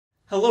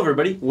Hello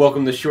everybody,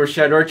 welcome to Short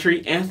Shot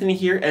Archery. Anthony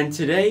here, and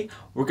today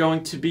we're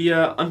going to be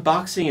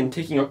unboxing and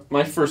taking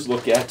my first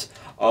look at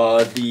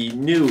the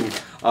new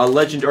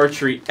Legend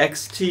Archery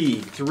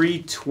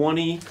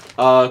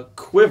XT-320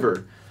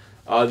 quiver.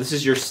 This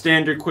is your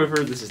standard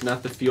quiver. This is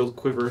not the field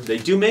quiver. They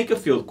do make a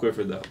field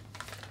quiver though.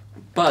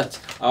 But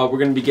we're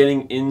going to be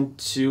getting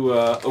into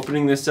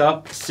opening this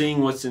up,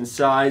 seeing what's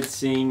inside,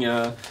 seeing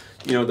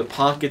the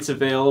pockets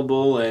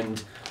available,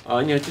 and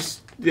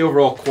just the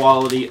overall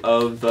quality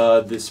of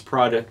this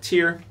product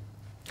here.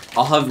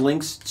 I'll have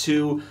links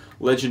to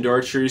Legend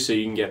Archery so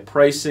you can get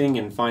pricing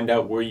and find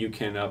out where you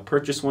can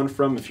purchase one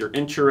from if you're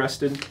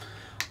interested.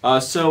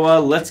 So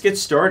let's get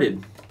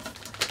started.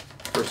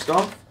 First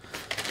off,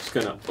 just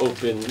going to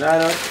open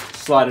that up,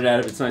 slide it out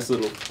of its nice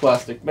little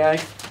plastic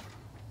bag.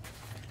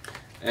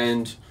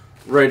 And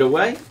right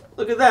away,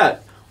 look at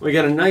that. We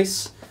got a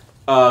nice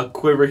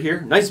quiver here.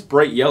 Nice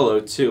bright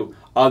yellow too.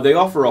 They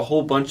offer a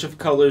whole bunch of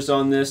colors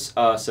on this,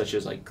 such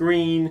as like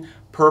green,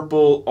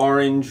 purple,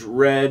 orange,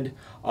 red.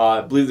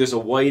 I believe there's a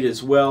white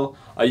as well.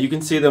 You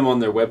can see them on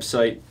their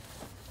website.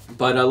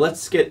 But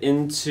let's get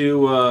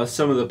into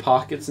some of the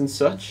pockets and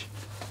such.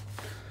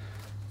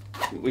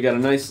 We got a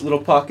nice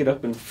little pocket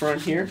up in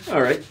front here.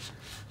 All right,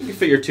 you can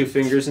fit your 2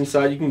 fingers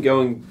inside. You can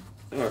go and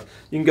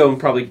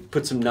probably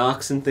put some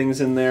knocks and things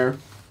in there.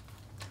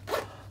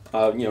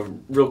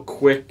 Real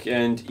quick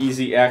and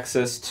easy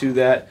access to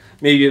that.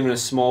 Maybe even a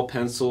small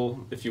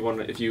pencil if you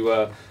want. If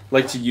you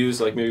like to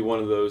use like maybe one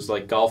of those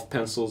like golf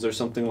pencils or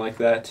something like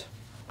that.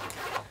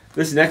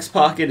 This next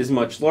pocket is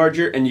much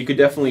larger, and you could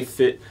definitely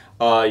fit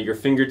your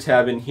finger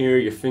tab in here,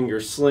 your finger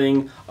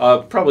sling.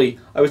 Probably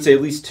I would say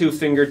at least 2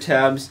 finger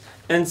tabs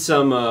and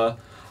some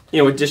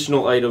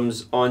additional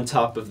items on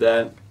top of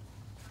that.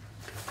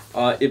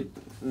 It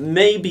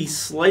may be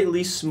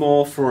slightly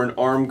small for an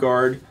arm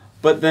guard.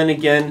 But then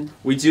again,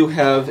 we do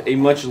have a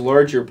much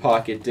larger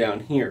pocket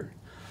down here.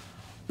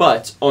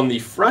 But on the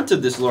front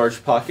of this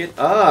large pocket,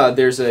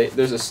 there's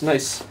a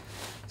nice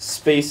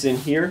space in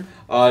here.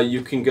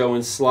 You can go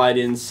and slide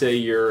in, say,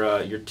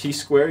 your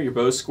T-square, your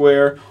bow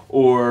square,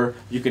 or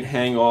you can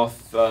hang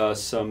off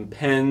some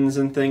pens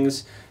and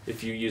things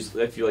if you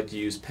like to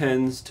use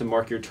pens to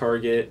mark your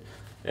target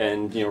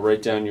and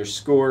write down your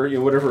score.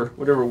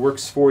 Whatever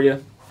works for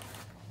you.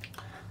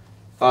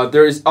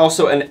 There is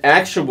also an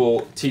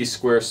actual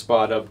T-square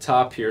spot up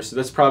top here, so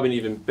that's probably an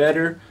even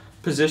better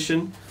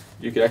position.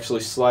 You could actually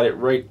slide it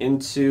right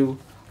into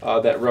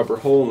that rubber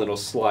hole, and it'll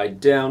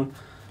slide down.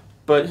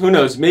 But who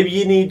knows? Maybe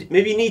you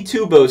need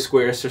 2 bow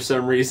squares for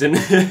some reason.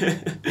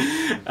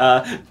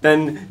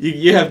 Then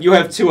you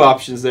have 2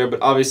 options there.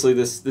 But obviously,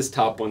 this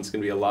top one's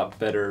going to be a lot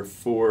better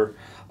for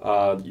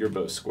your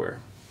bow square.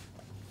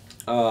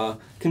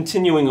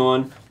 Continuing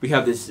on, we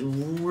have this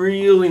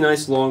really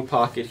nice long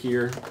pocket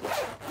here.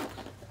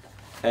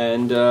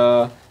 And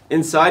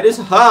inside is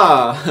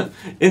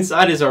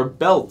inside is our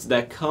belt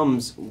that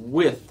comes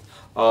with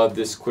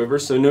this quiver.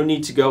 So no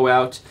need to go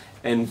out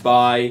and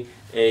buy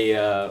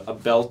a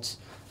belt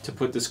to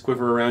put this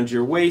quiver around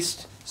your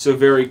waist. So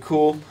very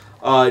cool.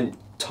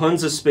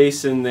 Tons of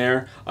space in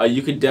there.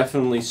 You could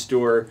definitely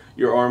store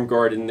your arm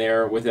guard in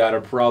there without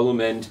a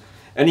problem. And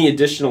any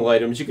additional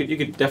items, you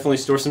could definitely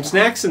store some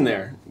snacks in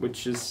there,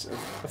 which is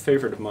a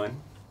favorite of mine.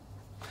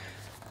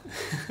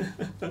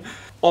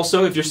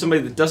 Also, if you're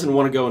somebody that doesn't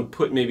want to go and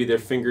put maybe their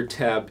finger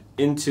tab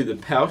into the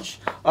pouch,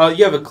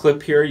 you have a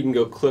clip here. You can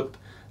go clip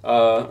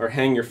or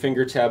hang your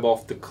finger tab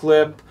off the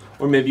clip,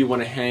 or maybe you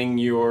want to hang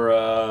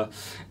your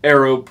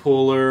arrow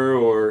puller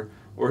or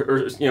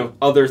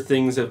other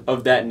things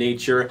of that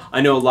nature.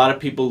 I know a lot of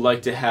people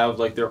like to have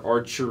like their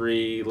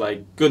archery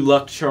like good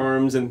luck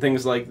charms and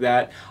things like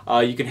that.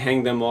 You can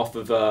hang them off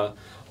the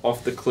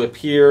clip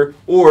here,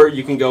 or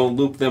you can go and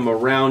loop them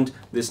around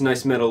this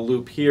nice metal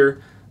loop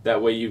here. That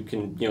way you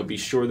can be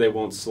sure they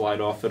won't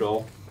slide off at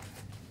all.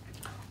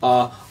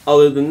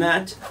 Other than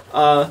that,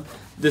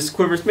 this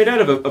quiver is made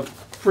out of a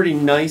pretty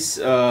nice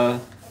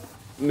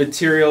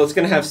material. It's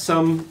going to have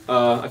some,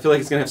 I feel like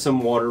it's going to have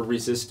some water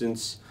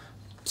resistance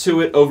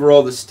to it.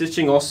 Overall, the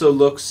stitching also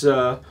looks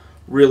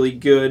really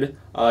good.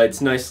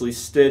 It's nicely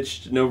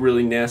stitched, no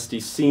really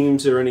nasty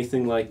seams or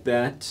anything like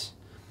that.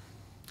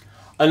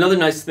 Another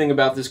nice thing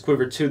about this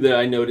quiver too that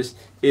I noticed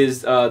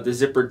is the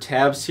zipper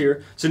tabs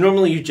here. So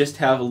normally you just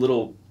have a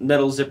little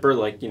metal zipper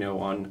like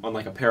on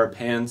like a pair of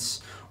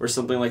pants or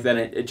something like that.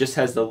 It just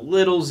has the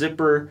little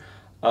zipper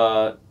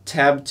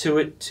tab to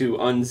it to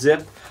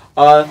unzip.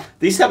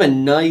 These have a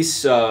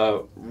nice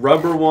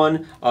rubber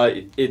one.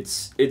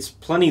 It's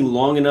plenty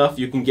long enough.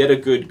 You can get a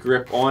good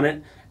grip on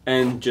it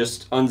and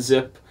just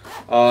unzip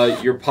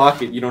your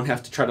pocket. You don't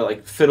have to try to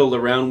like fiddle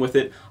around with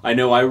it. I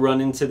know I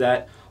run into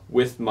that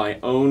with my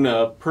own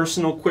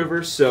personal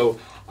quiver, so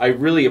I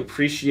really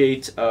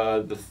appreciate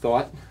the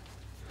thought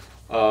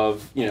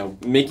of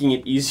making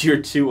it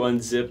easier to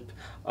unzip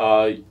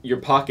your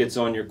pockets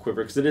on your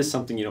quiver, because it is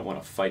something you don't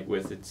want to fight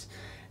with.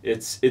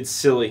 It's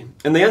silly,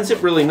 and they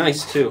unzip really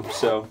nice too.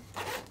 So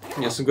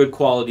some good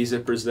quality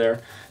zippers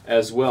there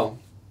as well.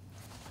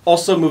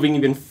 Also, moving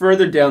even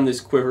further down this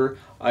quiver,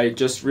 I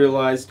just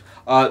realized.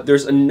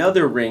 There's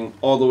another ring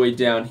all the way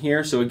down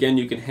here, so again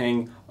you can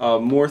hang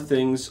more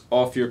things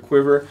off your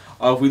quiver.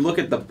 If we look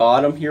at the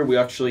bottom here, we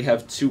actually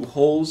have 2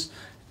 holes,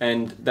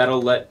 and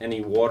that'll let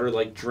any water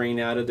like drain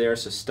out of there,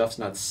 so stuff's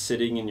not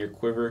sitting in your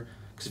quiver.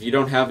 Because if you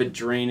don't have it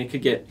drain, it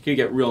could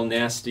get real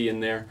nasty in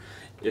there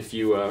if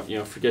you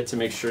forget to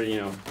make sure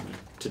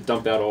to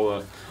dump out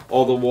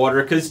all the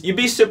water. Because you'd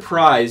be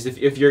surprised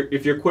if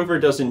your quiver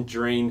doesn't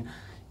drain.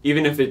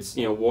 Even if it's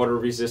water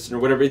resistant or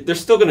whatever,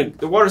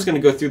 the water's gonna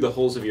go through the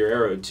holes of your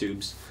arrow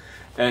tubes,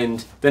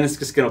 and then it's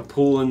just gonna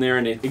pool in there,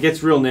 and it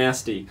gets real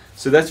nasty.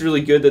 So that's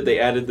really good that they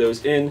added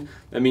those in.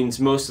 That means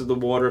most of the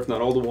water, if not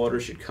all the water,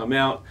 should come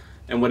out,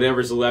 and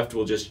whatever's left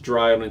will just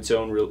dry on its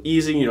own real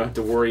easy. You don't have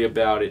to worry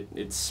about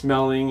it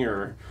smelling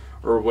or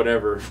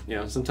whatever.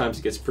 Sometimes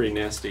it gets pretty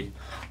nasty.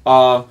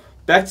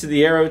 Back to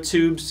the arrow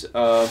tubes.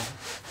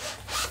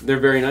 They're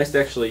very nice.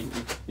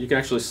 You can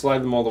actually slide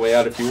them all the way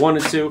out if you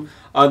wanted to.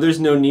 There's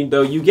no need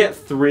though. You get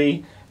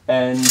 3,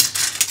 and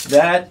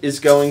that is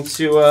going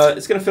to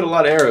it's going to fit a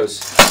lot of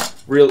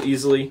arrows real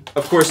easily.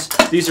 Of course,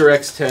 these are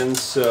X10s,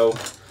 so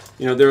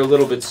they're a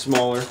little bit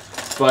smaller,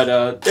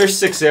 but there's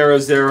 6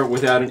 arrows there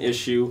without an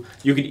issue.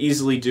 You could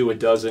easily do a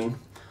dozen.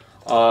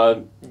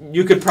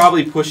 You could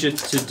probably push it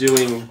to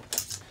doing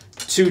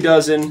 2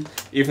 dozen,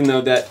 even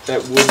though that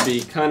would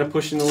be kind of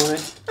pushing the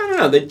limit. I don't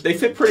know. They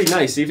fit pretty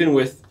nice, even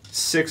with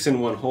 6 in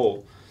one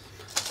hole.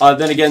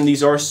 Then again,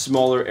 these are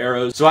smaller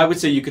arrows, so I would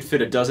say you could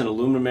fit a dozen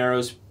aluminum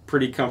arrows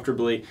pretty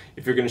comfortably.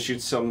 If you're going to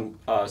shoot some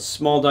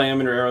small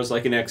diameter arrows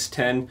like an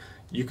X10,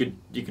 you could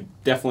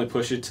definitely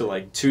push it to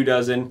like 2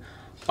 dozen.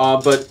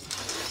 But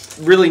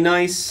really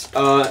nice.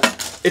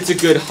 It's a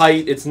good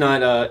height. It's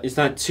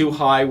not too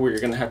high where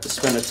you're going to have to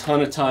spend a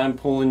ton of time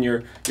pulling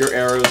your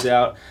arrows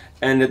out,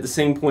 and at the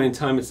same point in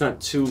time, it's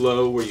not too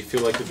low where you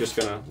feel like they're just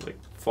going to like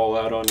fall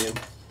out on you.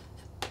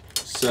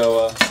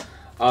 So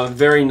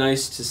very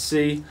nice to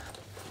see.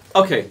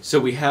 Okay, so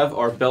we have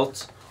our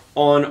belt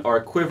on our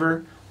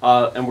quiver,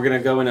 and we're going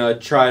to go and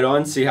try it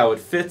on, see how it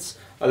fits.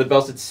 The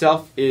belt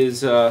itself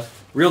is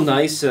real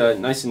nice,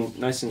 nice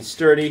and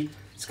sturdy.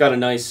 It's got a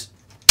nice,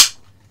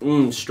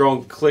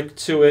 strong click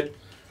to it.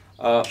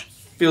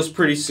 Feels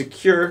pretty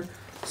secure,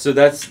 so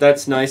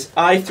that's nice.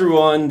 I threw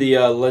on the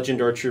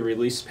Legend Archery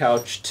release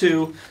pouch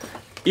too.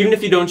 Even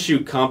if you don't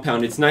shoot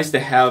compound, it's nice to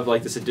have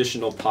like this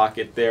additional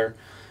pocket there,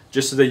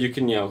 just so that you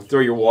can,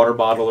 throw your water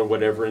bottle or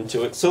whatever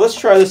into it. So let's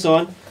try this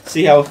on,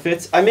 see how it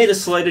fits. I made a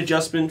slight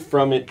adjustment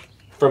from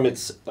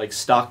its like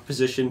stock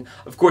position.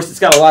 Of course, it's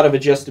got a lot of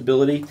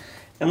adjustability,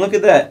 and look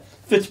at that,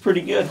 fits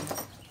pretty good.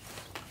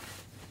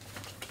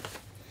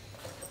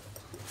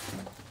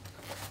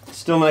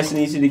 Still nice and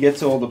easy to get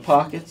to all the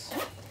pockets.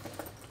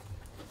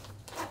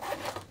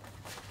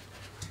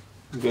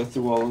 Go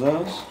through all of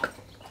those.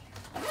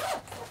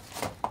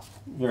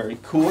 Very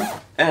cool.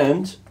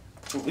 And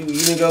we can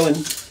even go and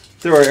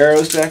throw our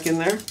arrows back in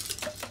there.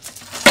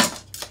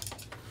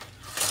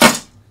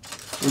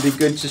 It'll be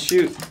good to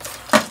shoot.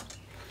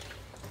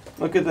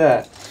 Look at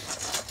that.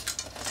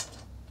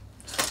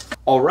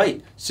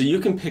 Alright, so you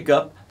can pick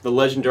up the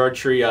Legend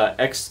Archery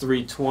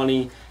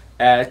X320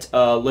 at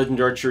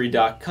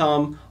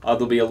legendarchery.com.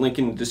 There'll be a link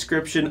in the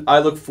description. I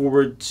look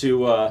forward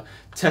to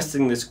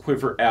testing this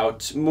quiver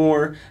out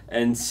more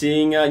and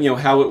seeing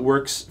how it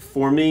works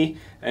for me,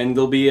 and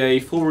there'll be a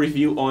full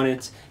review on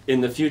it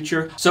in the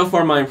future. So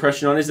far, my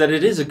impression on it is that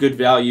it is a good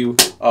value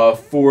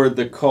for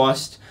the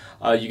cost.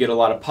 You get a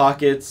lot of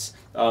pockets.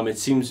 It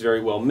seems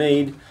very well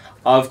made.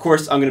 Of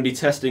course, I'm going to be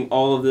testing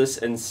all of this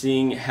and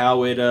seeing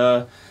how it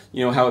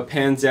how it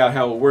pans out,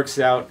 how it works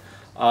out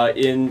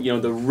in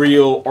the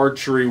real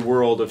archery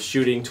world of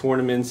shooting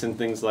tournaments and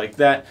things like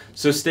that.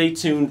 So stay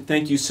tuned.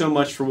 Thank you so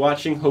much for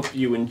watching. Hope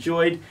you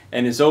enjoyed,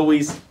 and as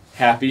always,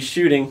 happy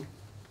shooting.